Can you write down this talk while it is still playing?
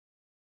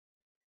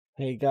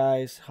Hey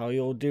guys, how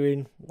you all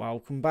doing?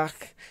 Welcome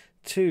back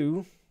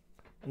to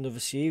another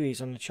series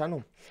on the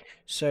channel.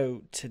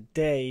 So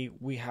today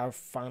we have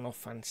Final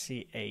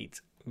Fantasy VIII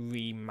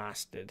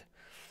Remastered.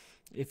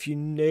 If you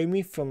know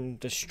me from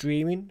the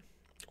streaming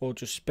or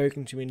just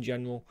spoken to me in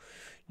general,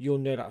 you'll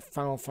know that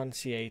Final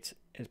Fantasy VIII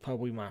is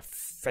probably my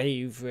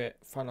favourite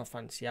Final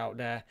Fantasy out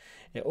there.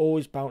 It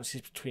always bounces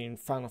between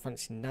Final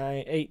Fantasy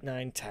 9, 8,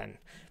 9, 10,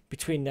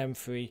 between them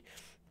three,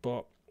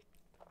 but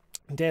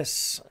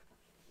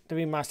the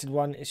remastered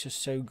one is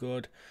just so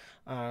good,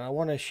 and I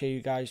want to show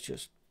you guys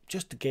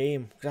just the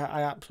game because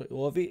I absolutely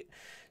love it.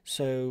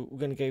 So we're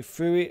going to go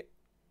through it.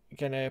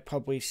 You're going to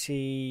probably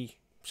see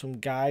some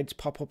guides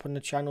pop up on the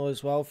channel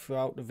as well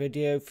throughout the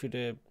video, through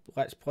the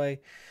let's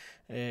play,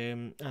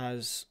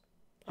 as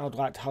I would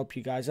like to help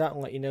you guys out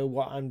and let you know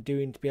what I'm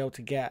doing to be able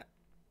to get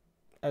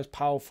as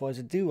powerful as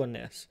I do on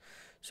this.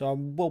 So I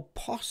will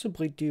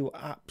possibly do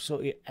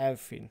absolutely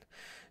everything.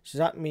 So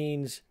that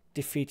means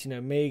defeating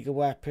Omega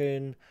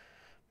Weapon.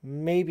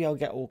 Maybe I'll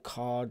get all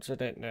cards, I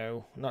don't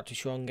know. I'm not too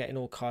sure on getting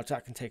all cards,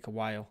 that can take a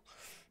while.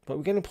 But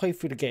we're going to play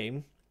through the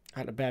game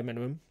at the bare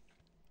minimum.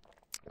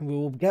 We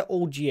will get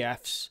all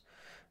GFs,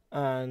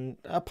 and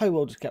I probably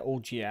will just get all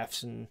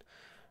GFs and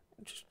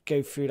just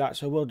go through that.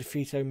 So we'll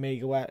defeat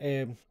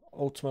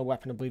Ultimate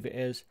Weapon, I believe it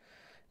is.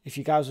 If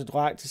you guys would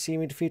like to see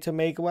me defeat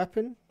Omega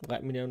Weapon,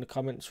 let me know in the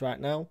comments right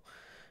now.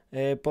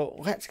 But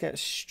let's get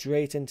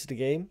straight into the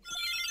game,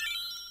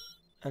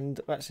 and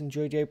let's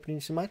enjoy the opening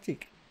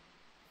cinematic.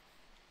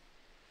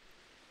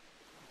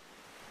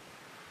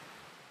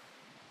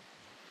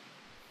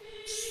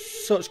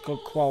 Such good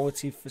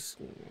quality for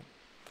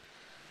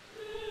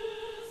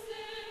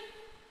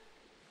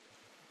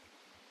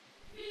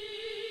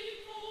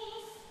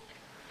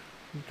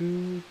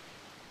do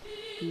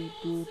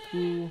do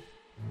do.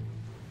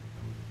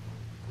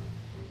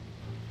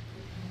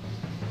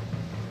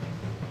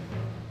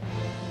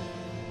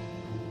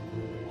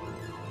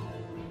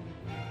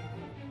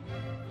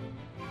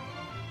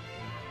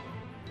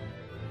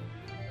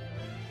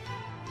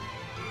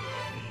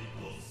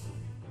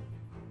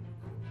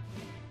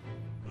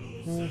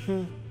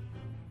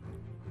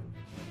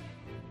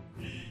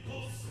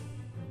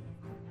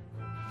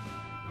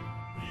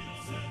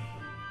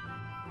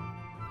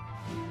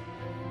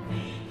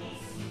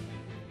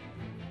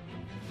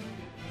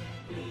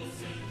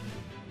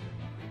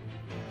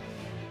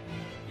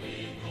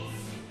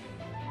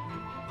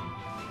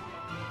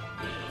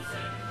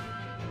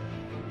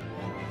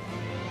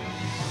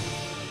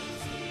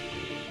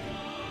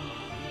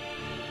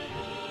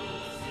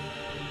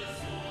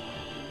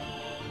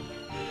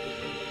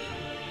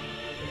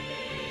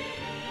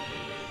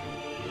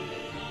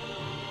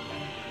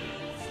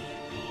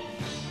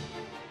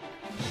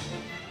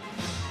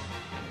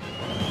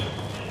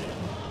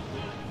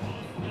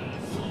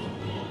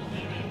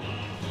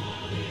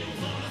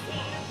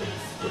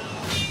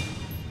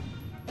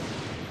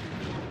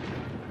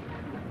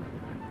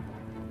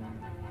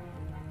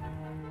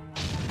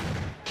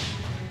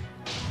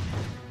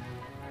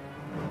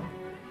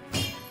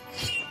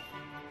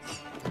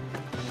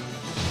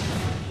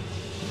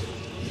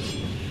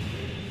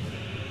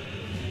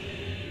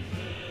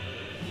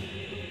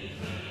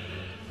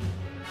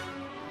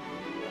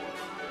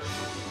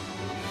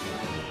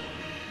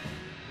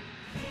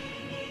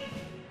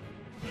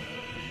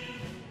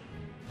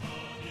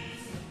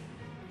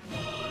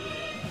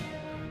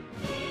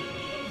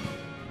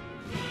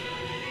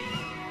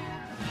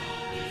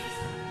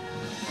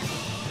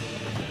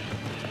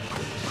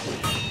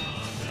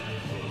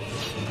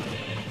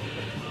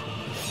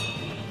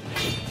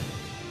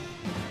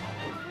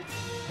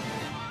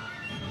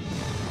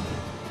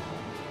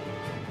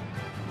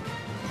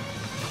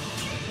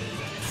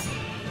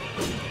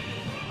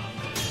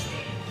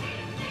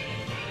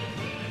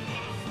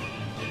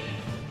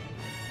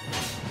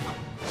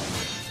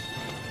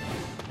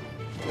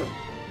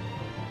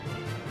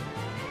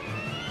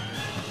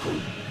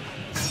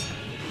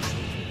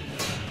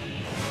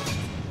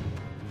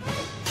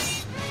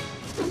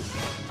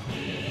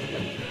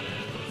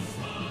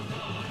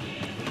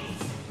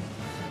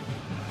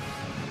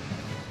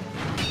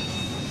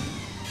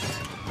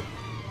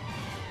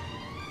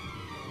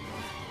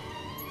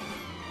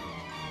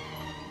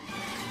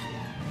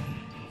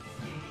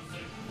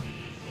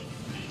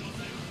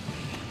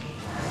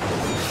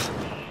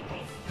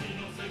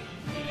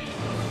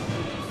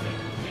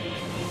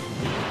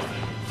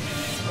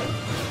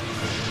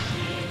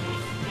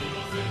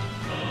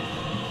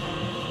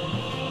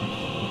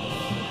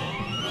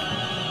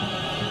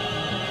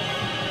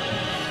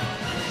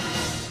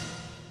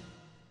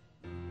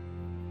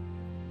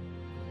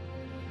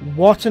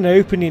 What an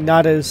opening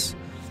that is.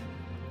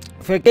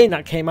 For a game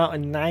that came out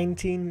in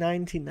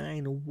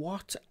 1999,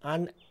 what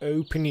an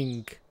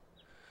opening.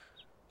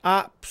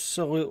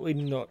 Absolutely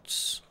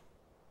nuts.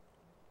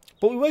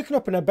 But we're waking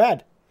up in a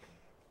bed.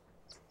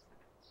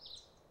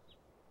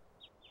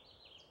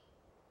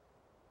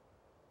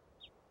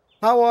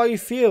 How are you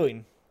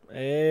feeling?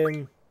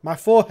 My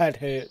forehead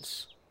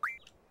hurts.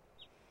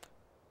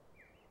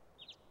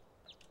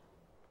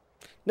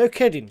 No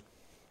kidding.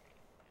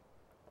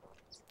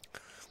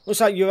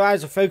 Looks like your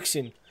eyes are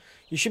focusing.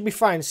 You should be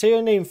fine. Say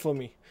your name for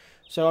me.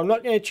 So I'm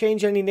not going to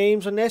change any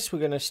names on this. We're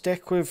going to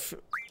stick with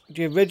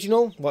the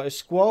original. What is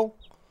Squall?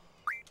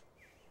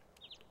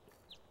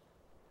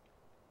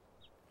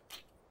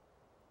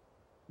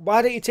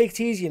 Why don't you take it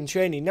easy in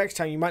training? Next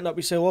time you might not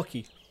be so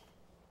lucky.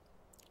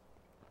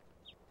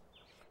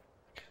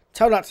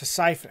 Tell that to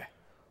Cypher.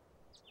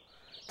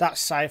 That's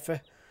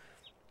Cypher.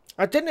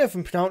 I don't know if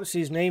I'm pronouncing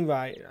his name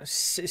right.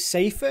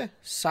 Cypher?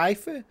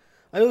 Cypher?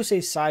 I always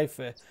say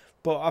Cypher.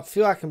 But I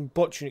feel like I'm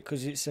butchering it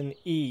because it's an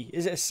E.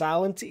 Is it a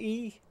silent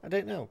E? I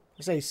don't know.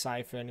 I say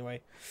Cypher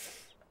anyway.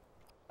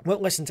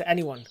 Won't listen to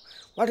anyone.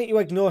 Why don't you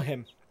ignore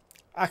him?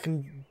 I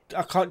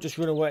can't just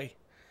run away.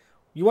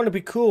 You want to be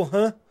cool,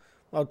 huh?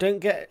 Well, don't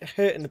get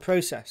hurt in the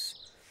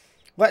process.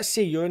 Let's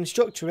see. Your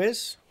instructor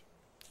is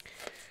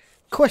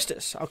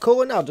Quistis. I'll call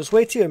her now. Just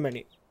wait here a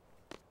minute.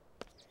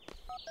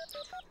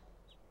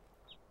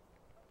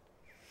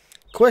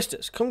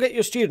 Quistis, come get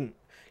your student.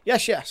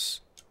 Yes,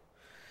 yes.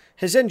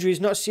 His injury is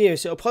not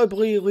serious. It'll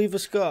probably leave a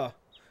scar.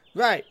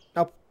 Right.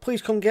 Now,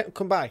 please come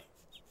by.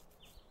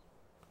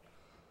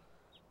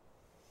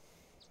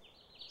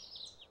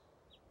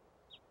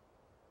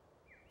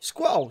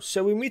 Squall,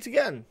 so we meet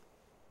again.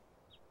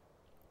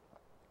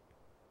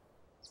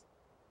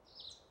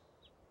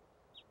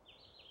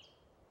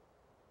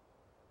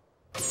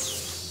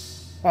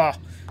 Ah,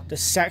 the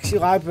sexy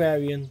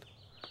librarian.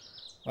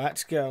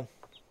 Let's go.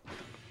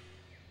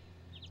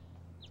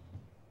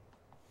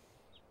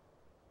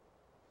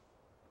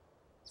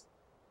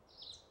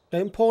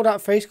 Don't pull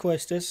that face,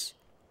 Quistis.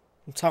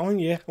 I'm telling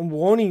you. I'm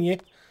warning you.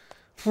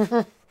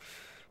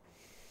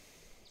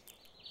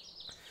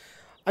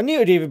 I knew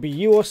it'd either be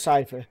you or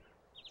Cypher.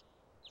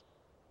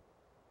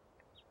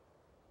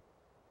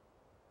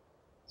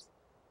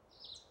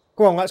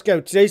 Go on, let's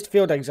go. Today's the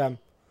field exam.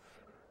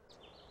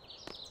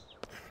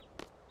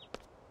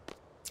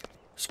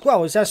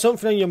 Squall, is there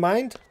something on your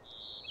mind?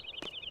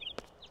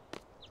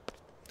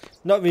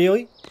 Not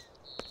really.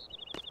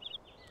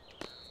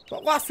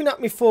 What laughing at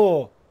me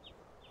for?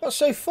 What's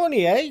so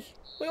funny, eh?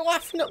 What are you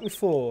laughing at me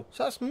for?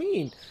 So that's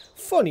mean.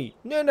 Funny?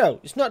 No,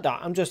 it's not that.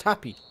 I'm just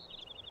happy.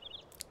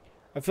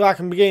 I feel like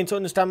I'm beginning to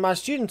understand my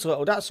students a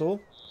little, that's all.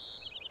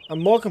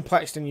 I'm more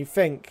complex than you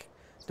think.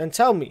 Then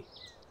tell me.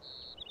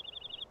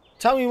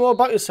 Tell me more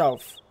about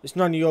yourself. It's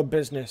none of your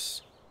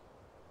business.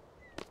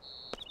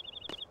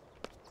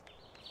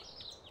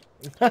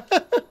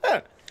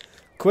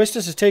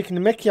 Quistis is taking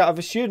the mickey out of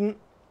a student.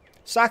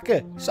 Sack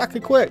her. Sack her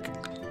quick.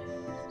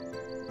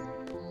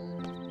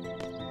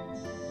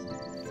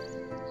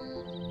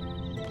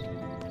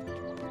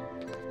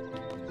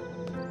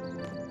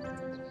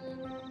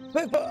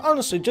 But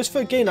honestly, just for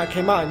a game that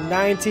came out in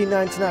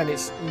 1999,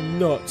 it's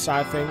nuts,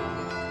 I think.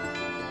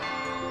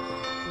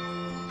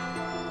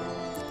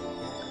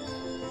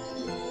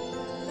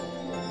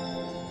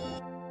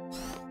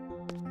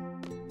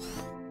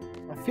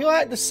 I feel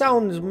like the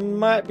sounds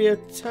might be a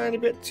tiny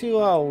bit too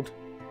loud.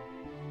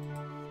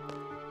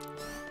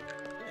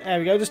 There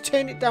we go, just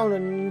turn it down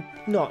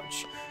a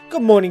notch.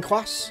 Good morning,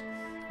 class.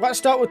 Let's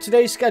start with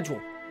today's schedule.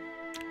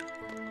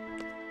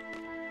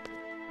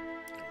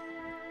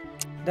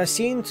 There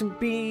seem to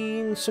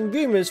be some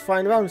rumours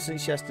flying around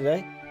since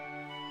yesterday.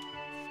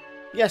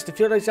 Yes, the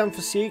field exam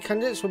for CE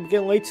candidates will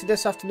begin later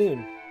this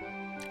afternoon.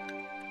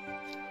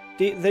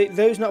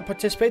 Those not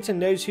participating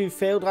and those who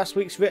failed last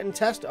week's written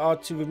test are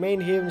to remain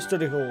here in the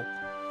study hall.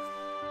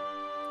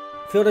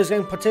 Field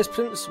exam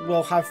participants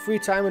will have free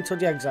time until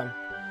the exam.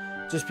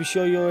 Just be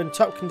sure you're in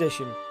top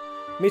condition.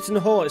 Meet in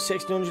the hall at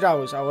 1600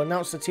 hours. I will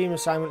announce the team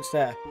assignments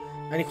there.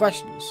 Any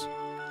questions?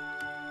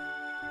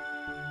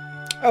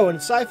 Oh,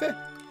 and Cypher?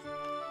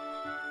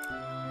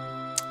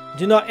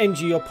 Do not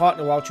injure your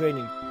partner while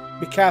training.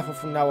 Be careful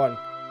from now on.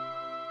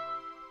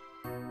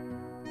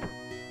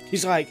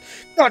 He's like,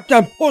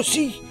 goddamn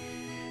pussy!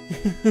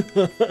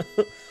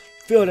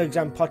 Field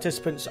exam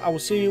participants, I will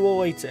see you all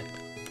later.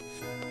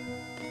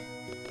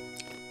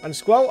 And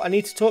Squall, I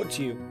need to talk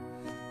to you.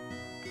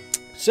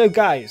 So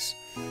guys,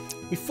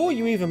 before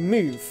you even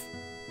move,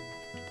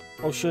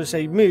 or should I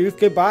say move,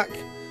 go back,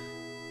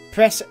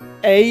 press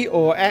A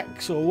or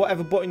X or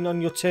whatever button on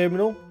your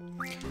terminal,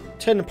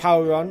 turn the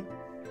power on,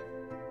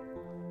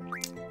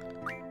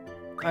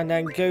 and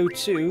then go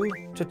to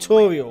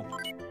tutorial,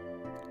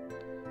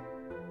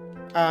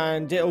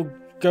 and it'll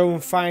go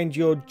and find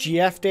your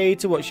GF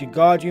data, what's your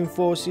Guardian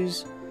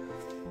Forces,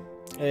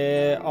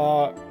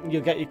 or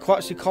you'll get your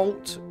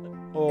Quetzalcoatl,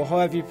 or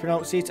however you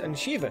pronounce it, and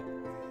Shiva.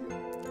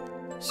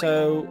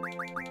 So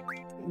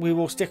we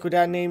will stick with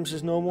their names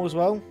as normal as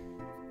well.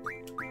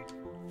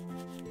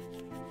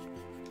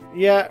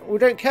 Yeah, we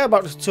don't care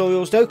about the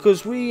tutorials though,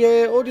 because we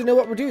already know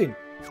what we're doing.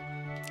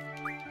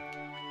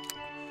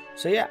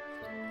 So yeah,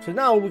 so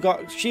now we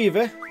got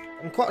Shiva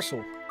and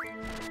Quetzal.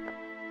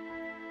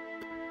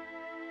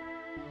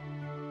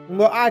 And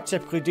what I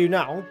typically do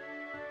now,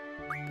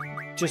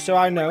 just so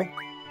I know,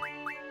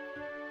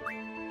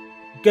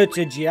 go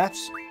to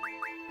GFs,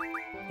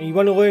 and you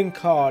want to learn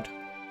card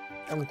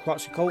and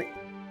Quetzalcoatl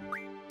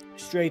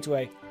straight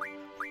away.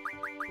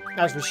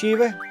 As for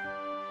Shiva,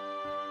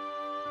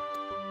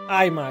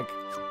 iMag.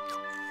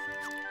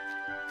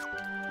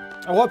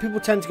 A lot of people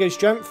tend to go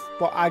strength,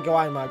 but I go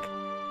iMag.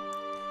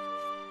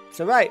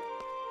 So right.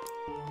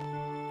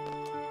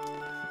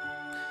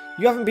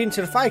 You haven't been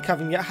to the fire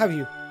cavern yet, have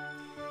you?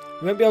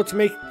 You won't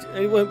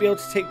be able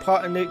to take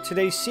part in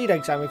today's seed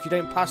exam if you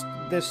don't pass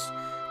this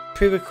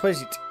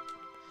prerequisite.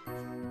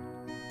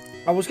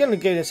 I was going to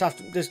go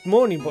this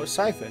morning, but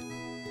Cypher.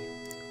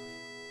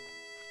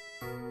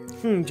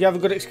 Do you have a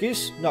good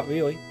excuse? Not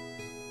really.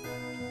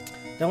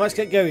 Then let's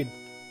get going.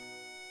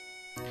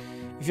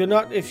 If you're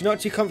not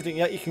too confident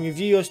yet, you can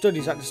review your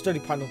studies at the study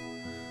panel.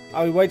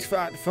 I'll be waiting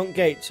at the front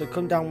gate, so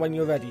come down when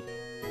you're ready.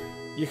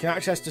 You can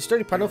access the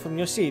study panel from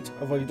your seat.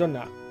 I've already done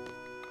that.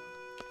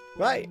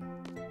 Right.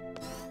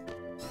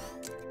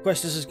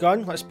 Questions is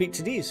gone. Let's speak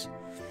to these.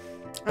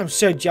 I'm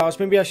so jealous.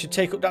 Maybe I should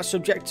take up that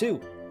subject too.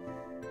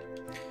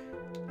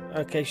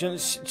 Okay,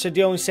 so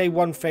they only say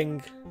one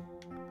thing.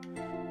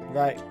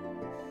 Right.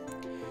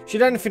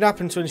 Should anything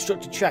happen to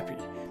Instructor Trappy,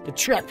 the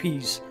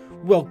Trappies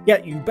will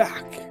get you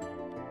back.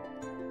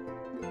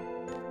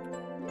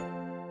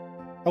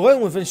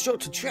 Alone with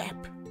Instructor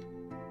Trap.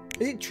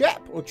 Is it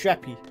Trap or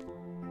Trappy?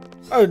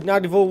 Oh, now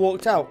they've all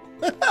walked out.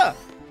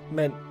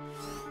 Meant.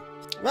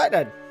 Right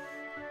then.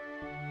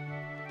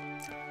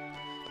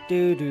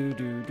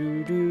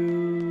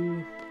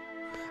 Do.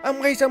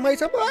 I'm late.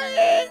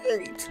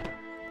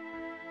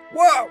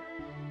 Whoa!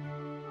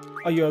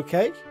 Are you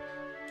okay?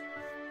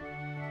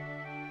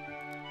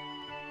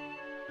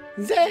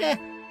 There!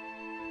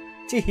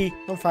 Teehee,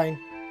 I'm fine.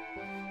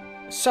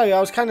 Sorry, I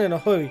was kind of in a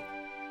hurry.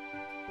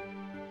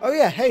 Oh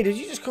yeah, hey, did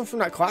you just come from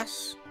that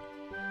class?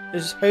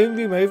 Is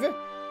homeroom over?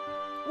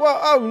 Well,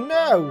 oh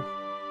no!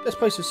 This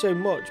place is so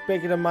much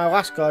bigger than my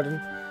last garden.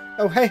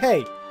 Oh,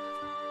 hey.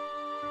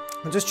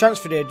 I just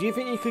transferred here. Do you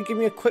think you could give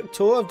me a quick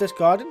tour of this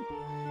garden?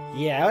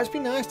 Yeah, it'd be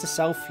nice to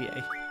selfie,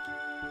 eh?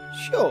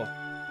 Sure.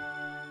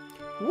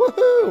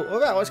 Woohoo!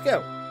 Alright, let's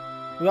go.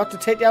 We have to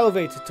take the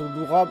elevator to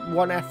the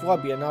 1F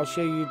lobby and I'll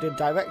show you the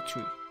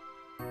directory.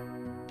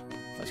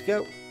 Let's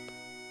go.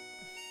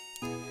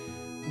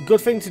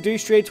 Good thing to do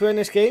straight away in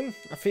this game.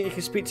 I think you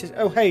can speak to...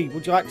 Oh, hey,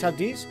 would you like to have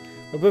these?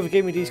 My brother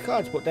gave me these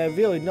cards, but they're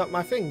really not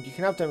my thing. You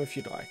can have them if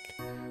you'd like.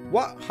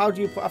 What? How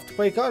do you have to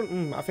play a card?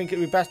 I think it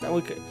would be best to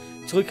look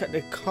at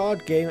the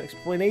card game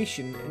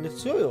explanation in the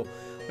tutorial.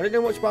 I don't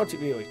know much about it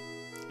really.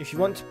 If you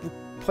want to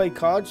play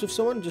cards with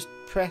someone, just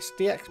press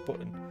the X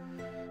button.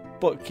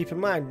 But keep in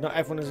mind, not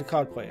everyone is a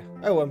card player.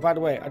 Oh, and by the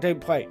way, I don't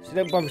play, so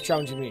don't bother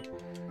challenging me.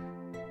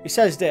 He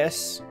says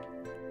this,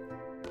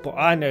 but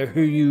I know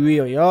who you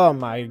really are,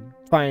 my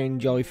fine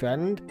jolly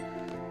friend.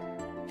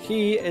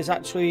 He is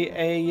actually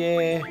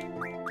a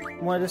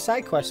one of the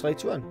side quests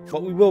later on,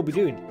 what we will be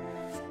doing.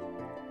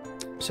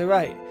 So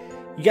right,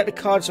 you get the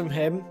cards from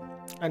him,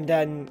 and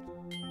then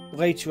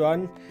later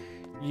on,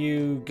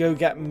 you go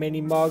get Mini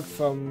Mog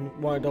from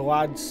one of the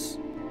lads.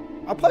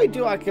 I'll probably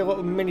do like a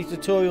little mini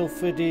tutorial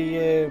for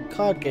the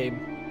card game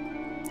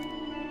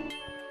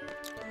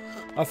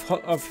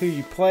of who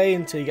you play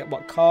until you get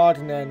what card,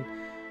 and then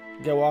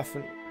go off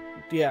and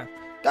yeah,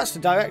 that's the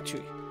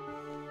directory.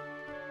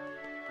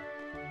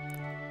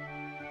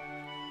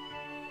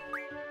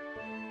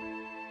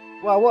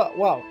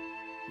 Well,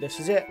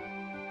 this is it.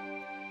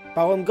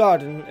 Balam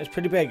Garden is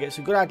pretty big. It's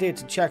a good idea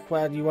to check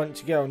where you want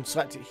to go and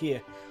select it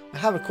here. I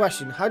have a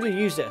question. How do you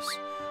use this?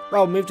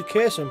 Well, move the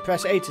cursor and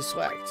press A to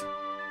select.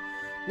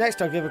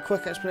 Next, I'll give a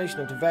quick explanation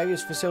of the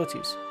various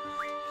facilities.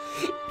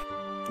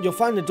 You'll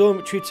find the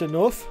dormitory to the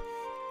north.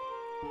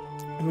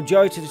 The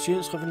majority of the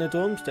students live in the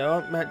dorms. There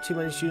aren't too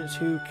many students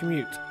who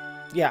commute.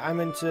 Yeah, I'm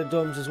into the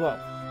dorms as well.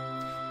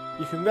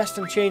 You can rest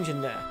and change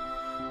in there.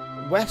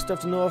 West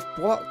of the north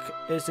block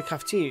is the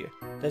cafeteria.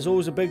 There's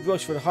always a big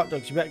rush for the hot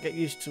dogs. You better get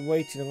used to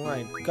waiting in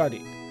line. Got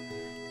it.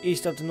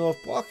 East of the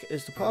north block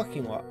is the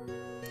parking lot.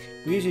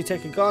 We usually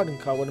take a garden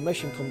car when a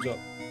mission comes up.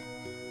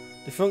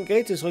 The front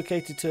gate is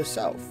located to the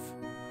south.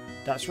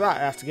 That's right, I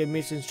have to go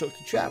meet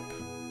Instructor Trap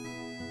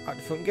at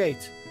the front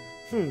gate.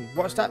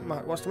 What's that?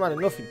 What's the matter?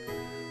 Nothing.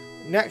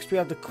 Next we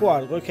have the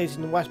quad located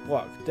in the west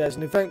block. There's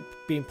an event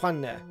being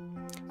planned there.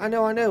 I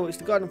know, it's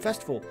the garden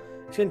festival.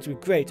 It's going to be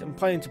great. I'm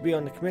planning to be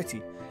on the committee.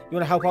 You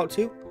want to help out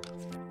too?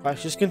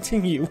 Let's just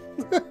continue.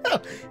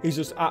 He's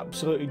just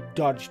absolutely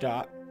dodged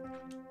that.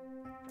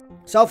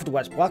 South of the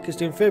west block is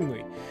the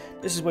infirmary.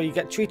 This is where you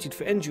get treated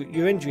for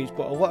your injuries,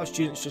 but a lot of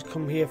students just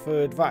come here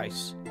for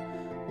advice.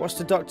 What's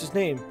the doctor's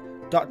name?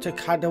 Dr.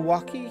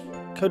 Kodawaki?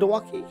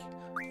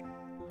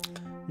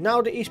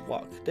 Now the east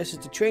block. This is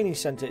the training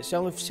centre. It's the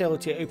only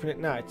facility open at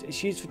night.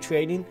 It's used for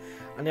training,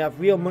 and they have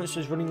real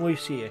monsters running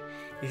loose here.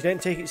 If you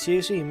don't take it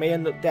seriously, you may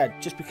end up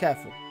dead. Just be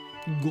careful.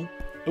 Gulp.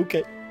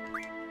 Okay.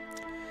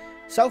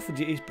 South of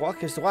the east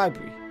block is the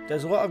library.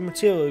 There's a lot of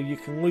material you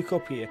can look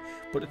up here,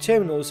 but the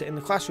terminals in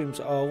the classrooms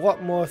are a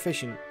lot more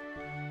efficient.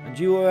 And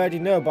you already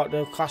know about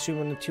the classroom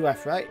on the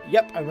 2F, right?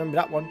 Yep, I remember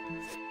that one.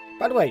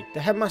 By the way, the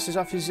headmaster's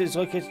office is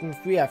located in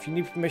 3F. You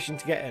need permission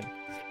to get in.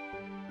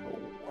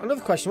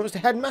 Another question, what's the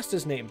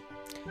headmaster's name?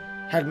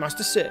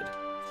 Headmaster Sid.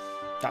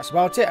 That's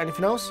about it.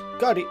 Anything else?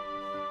 Got it.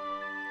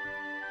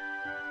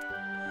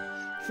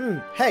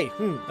 Hey,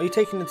 are you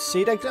taking the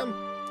seed exam?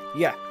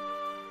 Yeah.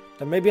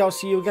 Then maybe I'll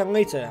see you again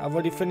later. I've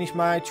already finished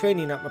my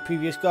training at my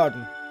previous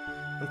garden.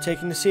 I'm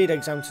taking the seed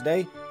exam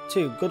today,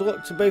 too. Good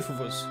luck to both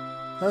of us.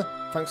 Huh?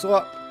 Thanks a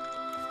lot.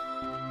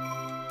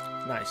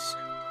 Nice.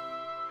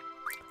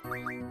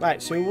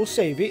 Right, so we'll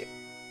save it.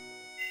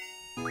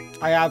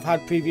 I have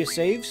had previous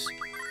saves.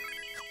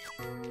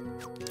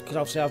 Because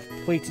obviously I've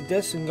completed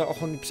this and got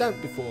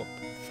 100% before.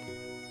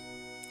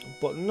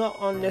 But not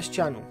on this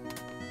channel.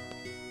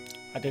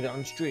 I did it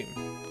on stream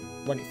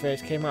when it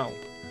first came out.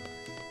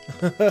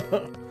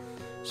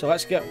 So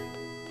let's go.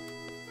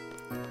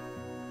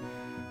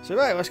 So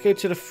right, let's go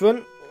to the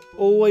front.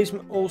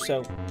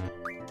 Also,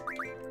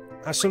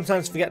 I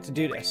sometimes forget to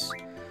do this.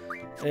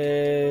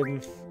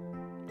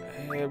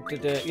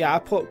 Yeah, I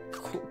put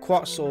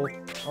Quetzal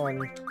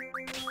on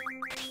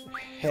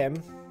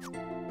him.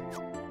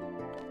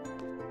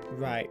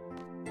 Right.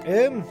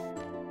 I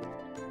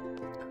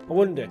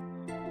wonder.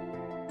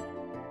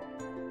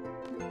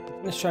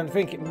 I'm just trying to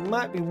think. It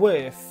might be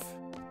worth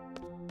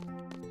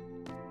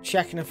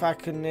checking if I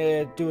can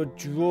do a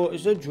draw.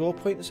 Is there a draw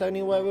point that's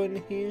anywhere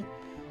in here?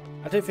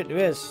 I don't think there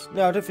is.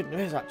 No, I don't think there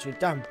is actually.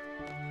 Damn.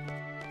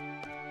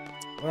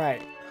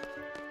 Right.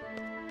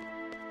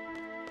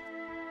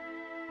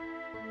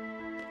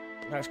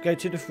 Let's go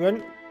to the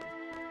front.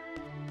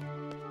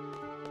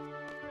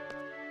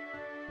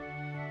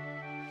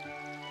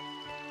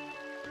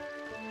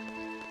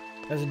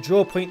 There's a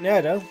draw point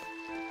there though.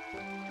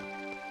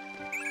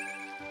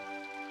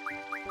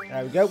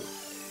 There we go.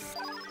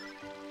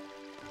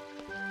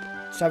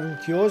 7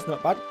 cures,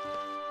 not bad.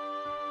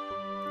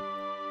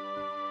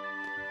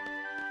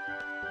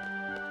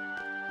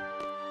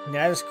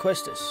 Now there's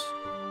Quistis.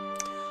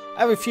 I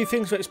have a few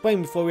things to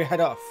explain before we head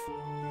off.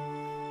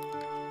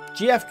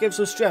 GF gives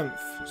us strength,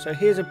 so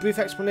here's a brief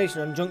explanation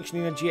on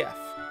junctioning a GF.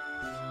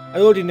 I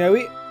already know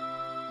it.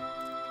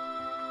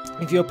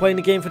 If you're playing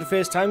the game for the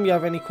first time, you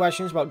have any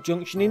questions about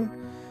junctioning,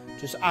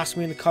 just ask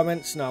me in the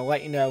comments and I'll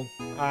let you know.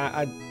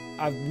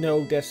 I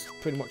know this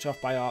pretty much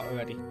off by heart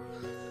already.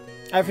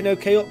 Everything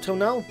okay up till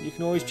now? You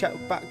can always check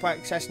back by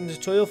accessing the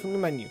tutorial from the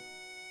menu.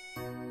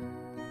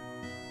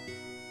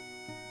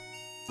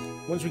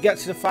 Once we get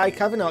to the fire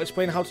cavern, I'll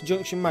explain how to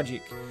junction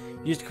magic.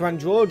 Use the command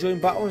draw during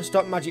battle and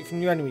stop magic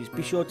from your enemies.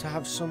 Be sure to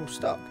have some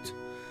stocked.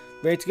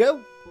 Ready to go?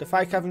 The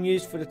fire cavern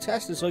used for the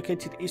test is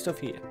located east of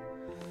here.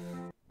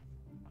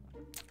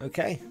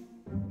 Okay.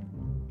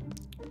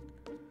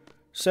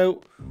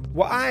 So,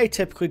 what I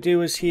typically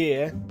do is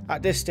here,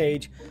 at this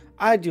stage,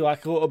 I do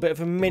like a little bit of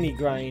a mini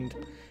grind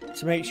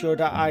to make sure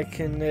that I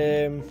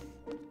can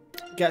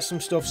get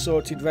some stuff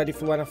sorted ready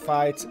for when I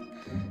fight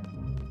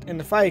in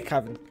the fire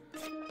cavern.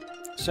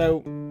 So,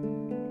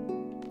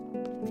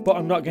 but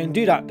I'm not going to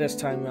do that this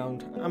time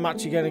round. I'm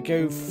actually going to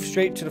go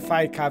straight to the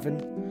fire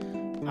cavern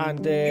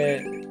and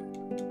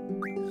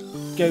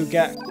go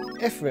get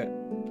Ifrit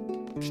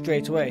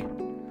straight away.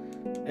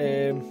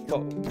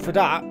 But for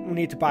that, we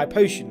need to buy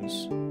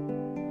potions.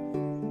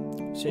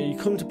 So you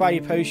come to buy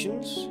your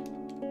potions.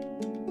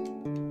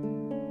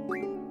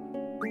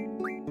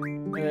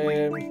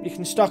 You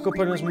can stock up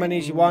on as many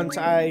as you want.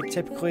 I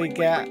typically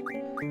get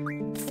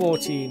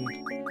 14.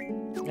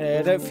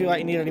 I don't feel like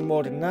you need any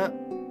more than that.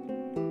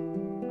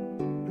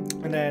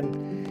 And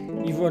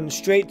then you run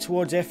straight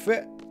towards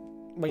Ifrit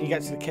when you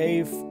get to the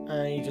cave,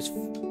 and you just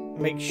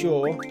make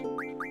sure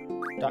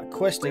that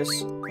Quistis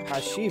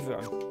has Shiva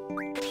on.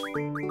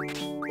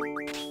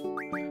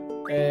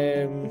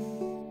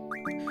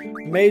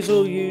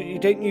 Mazel, you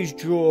don't use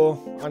draw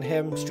on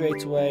him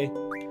straight away.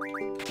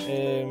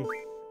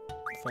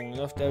 Funny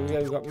enough, there we go,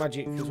 we've got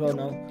magic as well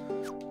now.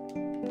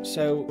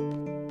 So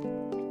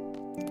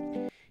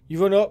you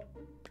run up,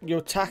 you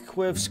attack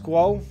with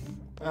Squall,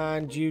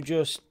 and you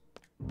just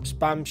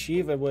spam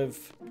Shiva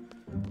with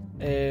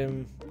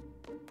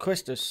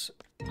Quistis,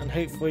 and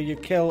hopefully you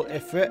kill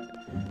Ifrit,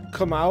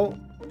 come out,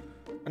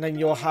 and then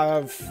you'll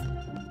have...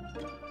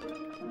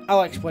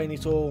 I'll explain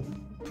it all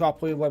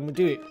properly when we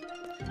do it.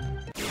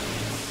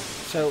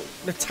 So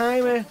the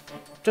timer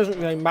doesn't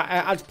really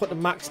matter. I just put the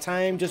max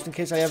time just in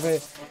case I ever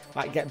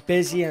like get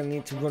busy and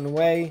need to run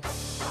away.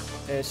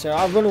 So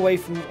I'll run away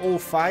from all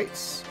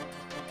fights.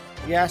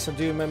 Yes, I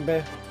do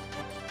remember,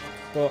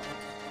 but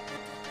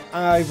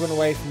I run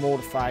away from all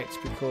the fights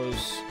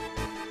because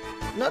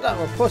not that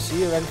I'm a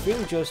pussy or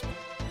anything. Just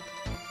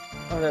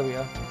there we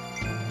are.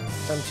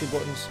 Them 2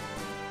 buttons.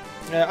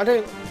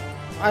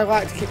 I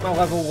like to keep my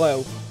level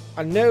low.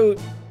 I know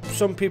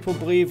some people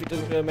believe it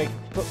doesn't really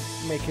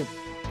make a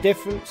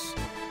difference.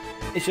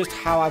 It's just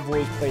how I've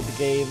always played the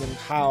game and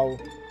how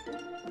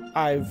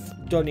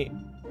I've done it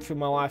through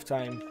my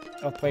lifetime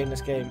of playing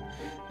this game.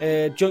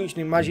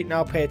 Junctioning magic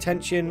now, pay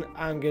attention.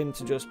 I'm going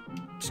to just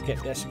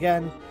skip this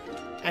again.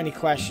 Any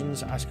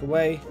questions, ask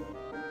away.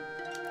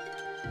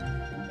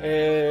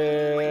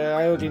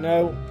 I already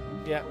know.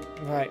 Yeah,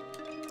 right.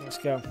 Let's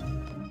go.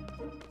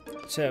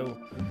 So,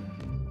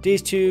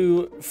 these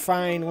 2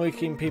 fine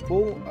looking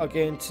people are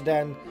going to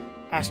then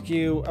ask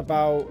you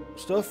about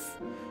stuff.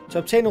 To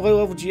obtain a low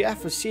level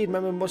GF, a seed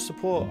member must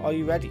support. Are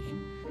you ready?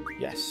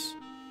 Yes.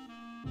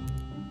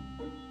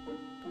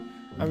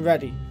 I'm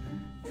ready.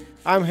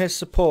 I'm his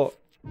support.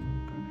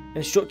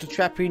 Instructor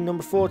Trapping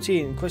number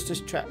 14, Quista's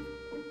Trap.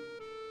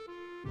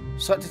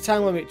 Select a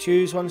time limit,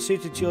 choose one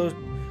suited to your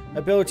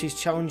abilities,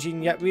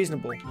 challenging yet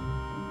reasonable.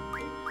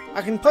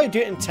 I can probably do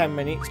it in 10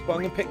 minutes, but I'm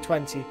going to pick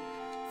 20.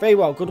 Very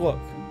well, good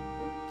luck.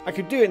 I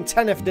could do it in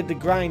 10 if I did the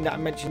grind that I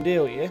mentioned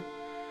earlier,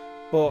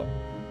 but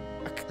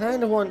I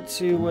kind of want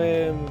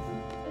to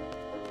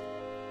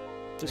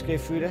just go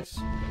through this.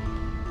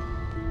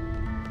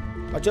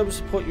 My job is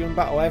to support you in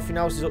battle, everything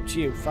else is up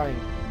to you, fine.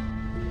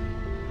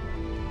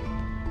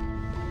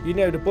 You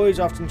know, the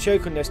boys often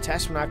choke on this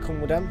test when I come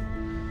with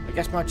them. I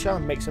guess my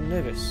charm makes them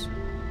nervous.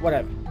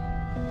 Whatever.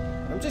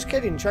 I'm just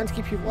kidding, trying to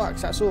keep you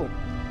relaxed, that's all.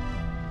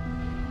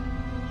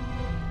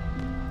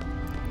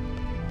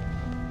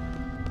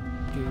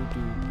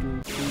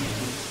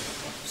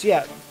 So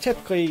yeah,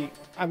 typically,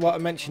 and what I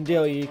mentioned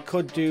earlier, you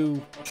could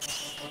do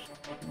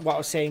what I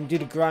was saying, do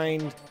the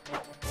grind.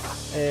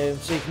 So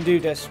you can do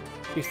this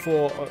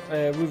before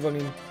we're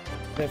running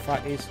the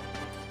fight these.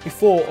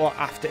 Before or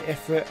after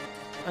Ifrit.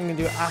 I'm going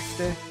to do it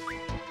after.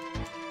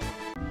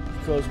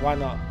 Because why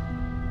not?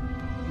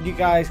 You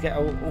guys get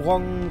a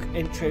long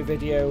intro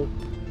video,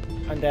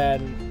 and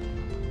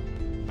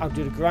then I'll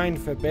do the grind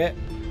for a bit,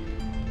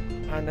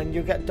 and then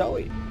you'll get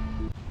Dolly.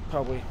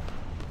 Probably.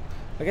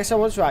 I guess I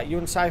was right. You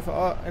and Cypher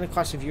are in a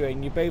class of you,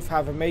 and you both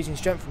have amazing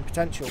strength and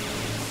potential.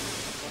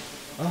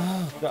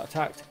 Oh, got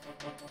attacked.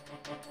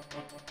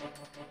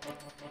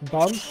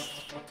 Bomb? Yeah,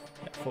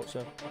 I thought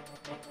so.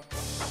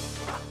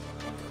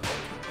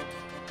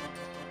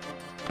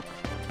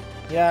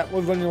 Yeah,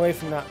 we're running away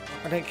from that.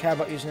 I don't care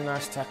about using a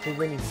nice attack. We're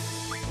winning.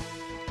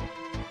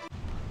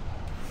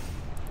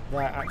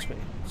 Right, actually,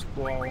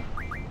 squall.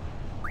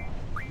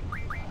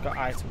 Got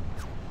item.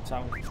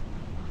 Sound.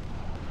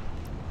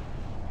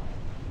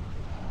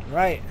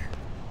 Right.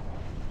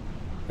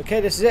 Okay,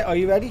 this is it. Are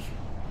you ready?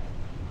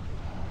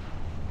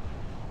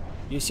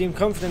 You seem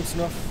confident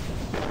enough.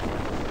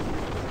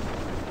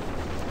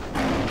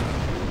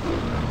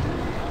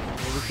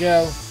 Here we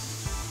go.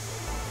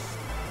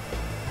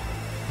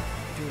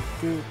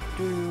 Do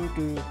do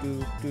do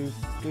do do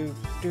do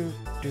do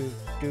do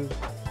do.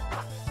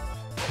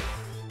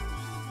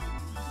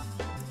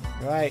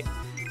 Right.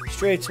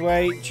 Straight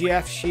away,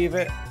 GF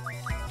Shiva.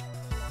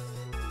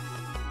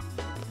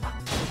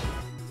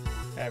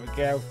 There we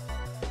go.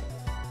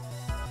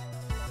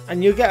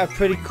 And you get a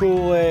pretty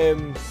cool, I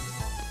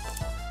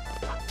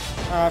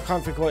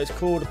can't think what it's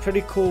called, a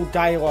pretty cool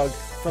dialogue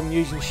from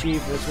using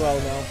Shiva as well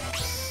now.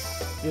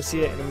 You'll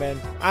see it in a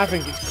minute. I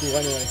think it's cool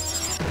anyway.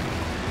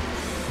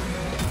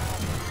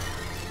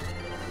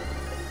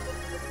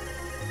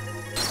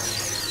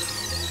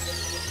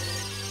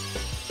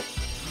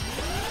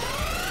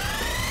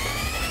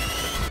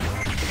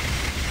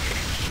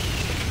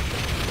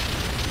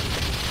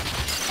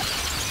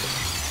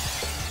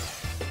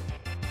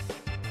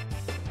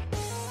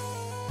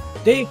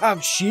 They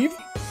have Shiva?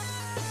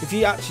 If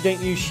you actually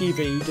don't use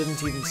Shiva, he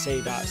doesn't even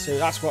say that, so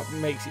that's what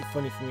makes it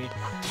funny for me.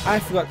 I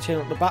forgot to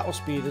turn up the battle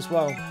speed as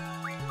well.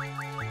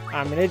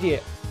 I'm an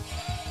idiot.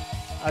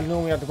 I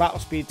normally have the battle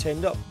speed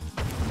turned up.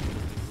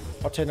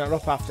 I'll turn that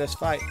up after this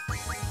fight.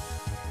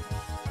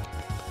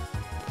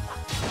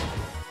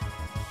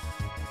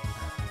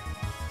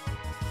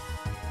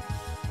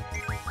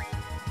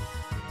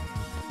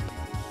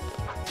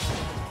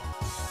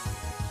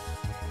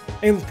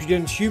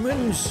 Impudent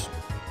humans!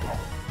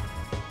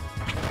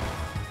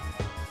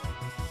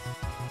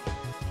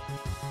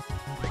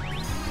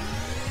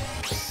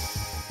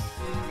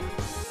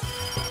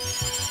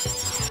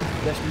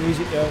 That's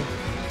music though.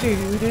 Do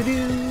do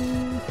do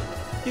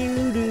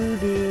do do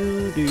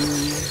do do.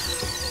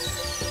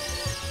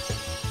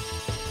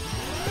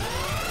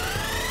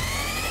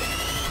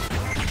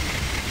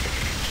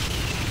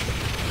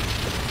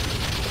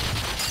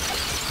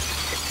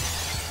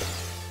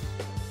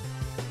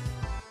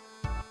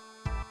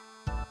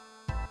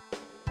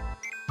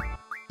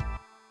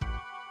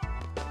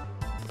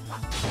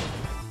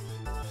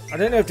 I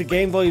don't know if the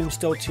game volume's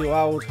still too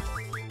loud.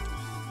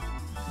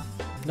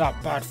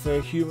 Not bad for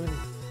a human.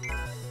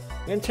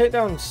 I'm going to take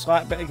down a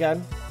slight bit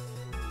again,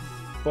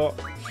 but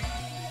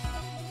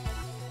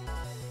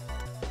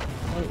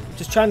I'm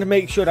just trying to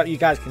make sure that you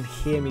guys can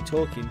hear me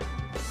talking.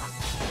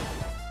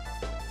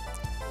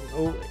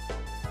 Oh,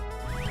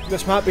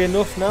 this might be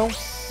enough now.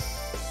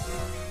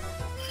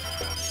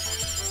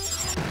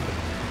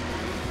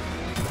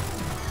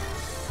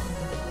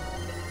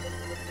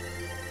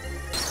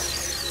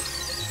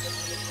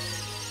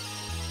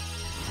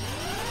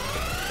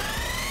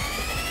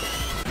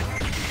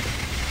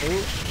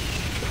 Oh.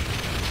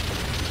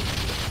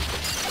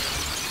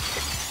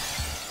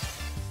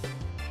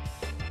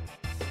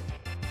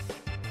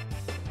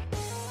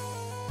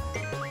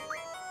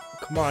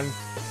 Come on.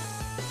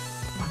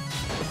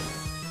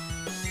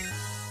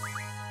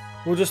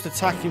 We'll just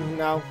attack him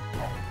now.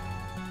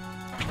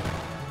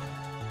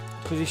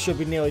 Because he should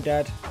be nearly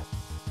dead.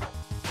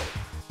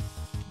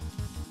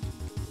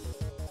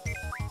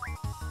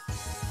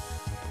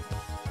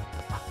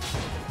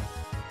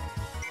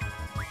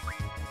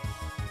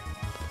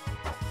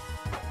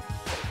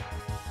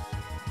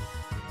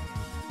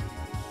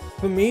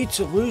 For me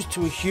to lose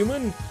to a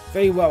human?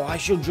 Very well, I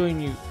shall join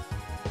you.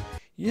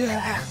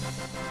 Yeah!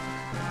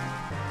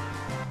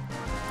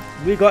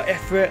 We got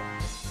Ifrit.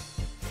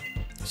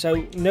 So,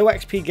 no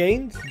XP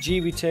gained.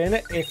 G return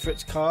it.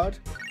 Ifrit's card.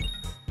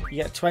 You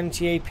get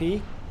 20 AP.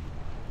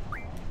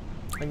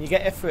 And you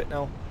get Ifrit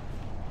now.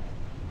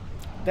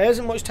 There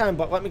isn't much time,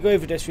 but let me go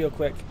over this real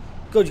quick.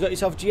 Good, you got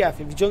yourself GF.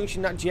 If you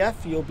junction that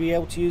GF, you'll be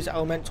able to use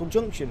Elemental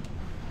Junction.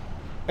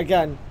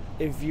 Again,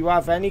 if you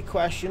have any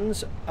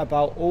questions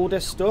about all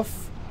this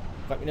stuff,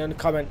 let me know in the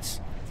comments.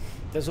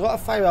 There's a lot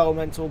of fire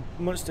elemental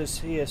monsters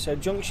here, so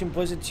junction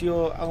blizzard to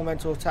your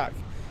elemental attack.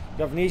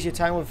 You have an easier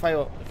time with fire.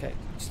 Okay,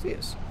 let's do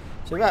this.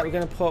 So right, we're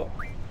going to put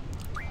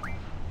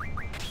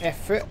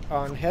Ifrit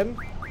on him.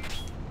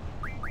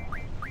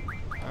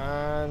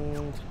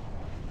 And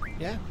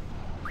yeah.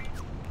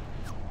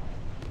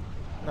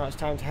 Now it's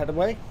time to head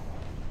away.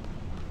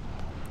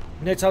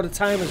 Notice how the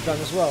timer's gone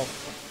as well.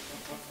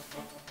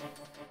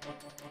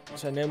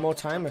 So no more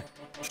timer.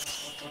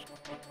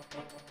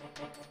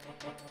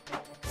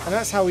 And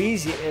that's how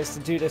easy it is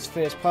to do this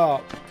first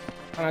part.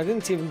 And I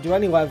didn't even do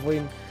any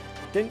leveling.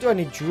 Didn't do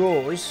any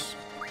draws.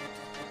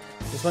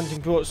 Just went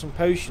and brought some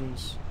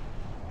potions.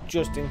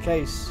 Just in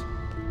case.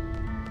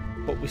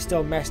 But we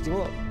still messed him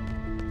up.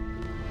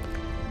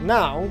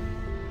 Now,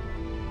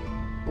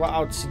 what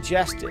I would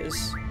suggest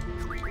is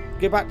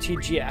go back to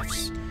your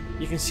GFs.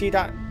 You can see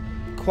that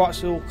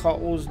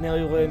Quetzalcoatl's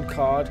nearly learned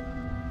card.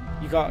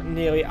 You got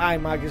nearly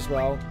IMAG as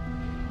well.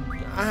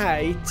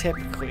 I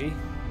typically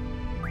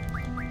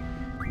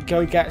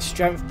go get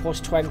strength plus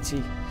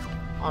 20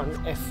 on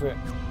Ifrit.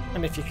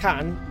 And if you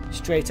can,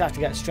 straight after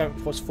get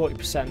strength plus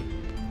 40%.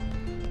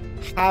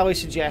 Highly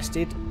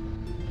suggested,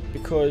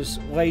 because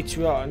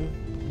later on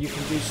you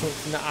can do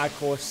something that I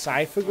call a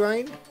cipher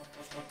grind.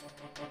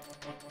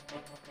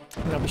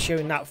 And I'll be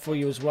showing that for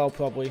you as well,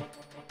 probably.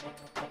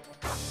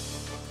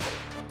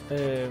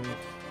 I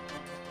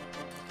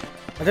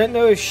don't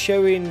know if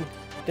showing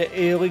the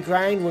early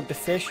grind with the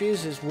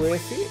fishes is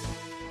worth it.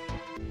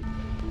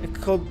 It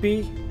could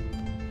be.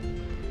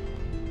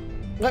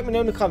 Let me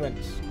know in the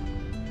comments.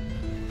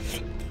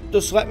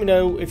 Just let me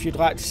know if you'd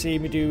like to see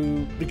me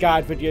do the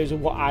guide videos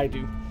of what I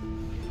do.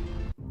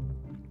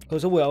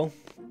 Because I will.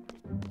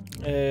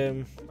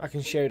 I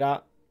can show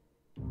that.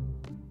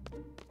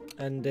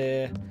 And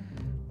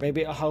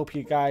maybe it'll help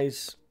you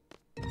guys.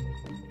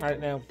 I don't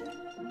know.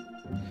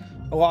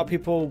 A lot of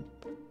people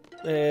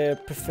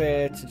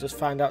prefer to just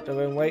find out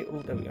their own way.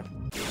 Oh, there we go.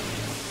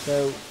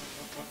 So,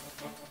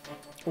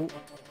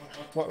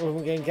 what we're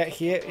going to get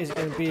here is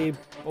going to be.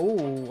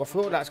 Oh, I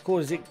forgot what that's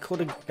called. Is it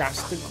called a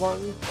Gastaglon?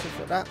 Something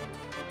like that.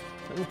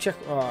 Let me check.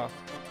 Oh,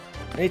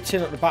 I need to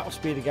turn up the battle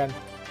speed again.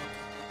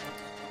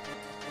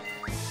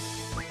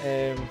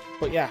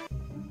 But yeah.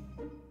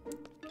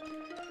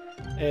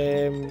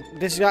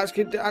 This is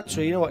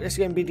actually, you know what? This is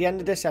going to be the end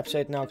of this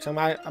episode now, because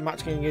I'm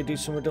actually going to do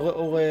some of the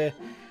little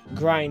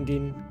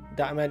grinding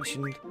that I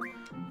mentioned.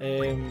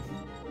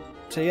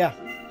 So yeah,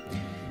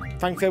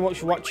 thank you very much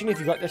for watching. If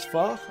you got this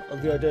far, I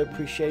really do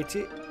appreciate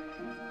it.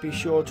 Be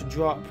sure to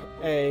drop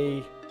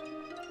a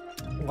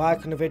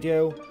like on the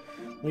video,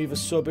 leave a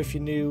sub if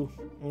you're new,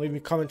 and leave me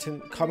comments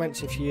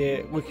if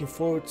you're looking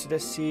forward to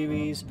this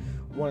series,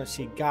 want to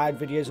see guide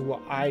videos of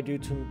what I do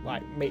to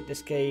like make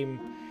this game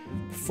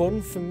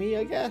fun for me,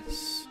 I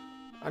guess.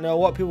 I know a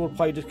lot of people will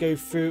probably just go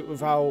through it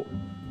without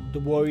the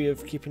worry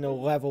of keeping a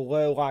level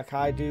low like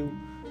I do,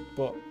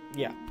 but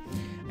yeah.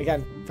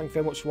 Again, thank you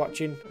very much for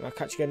watching, and I'll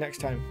catch you again next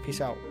time. Peace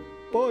out.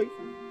 Bye.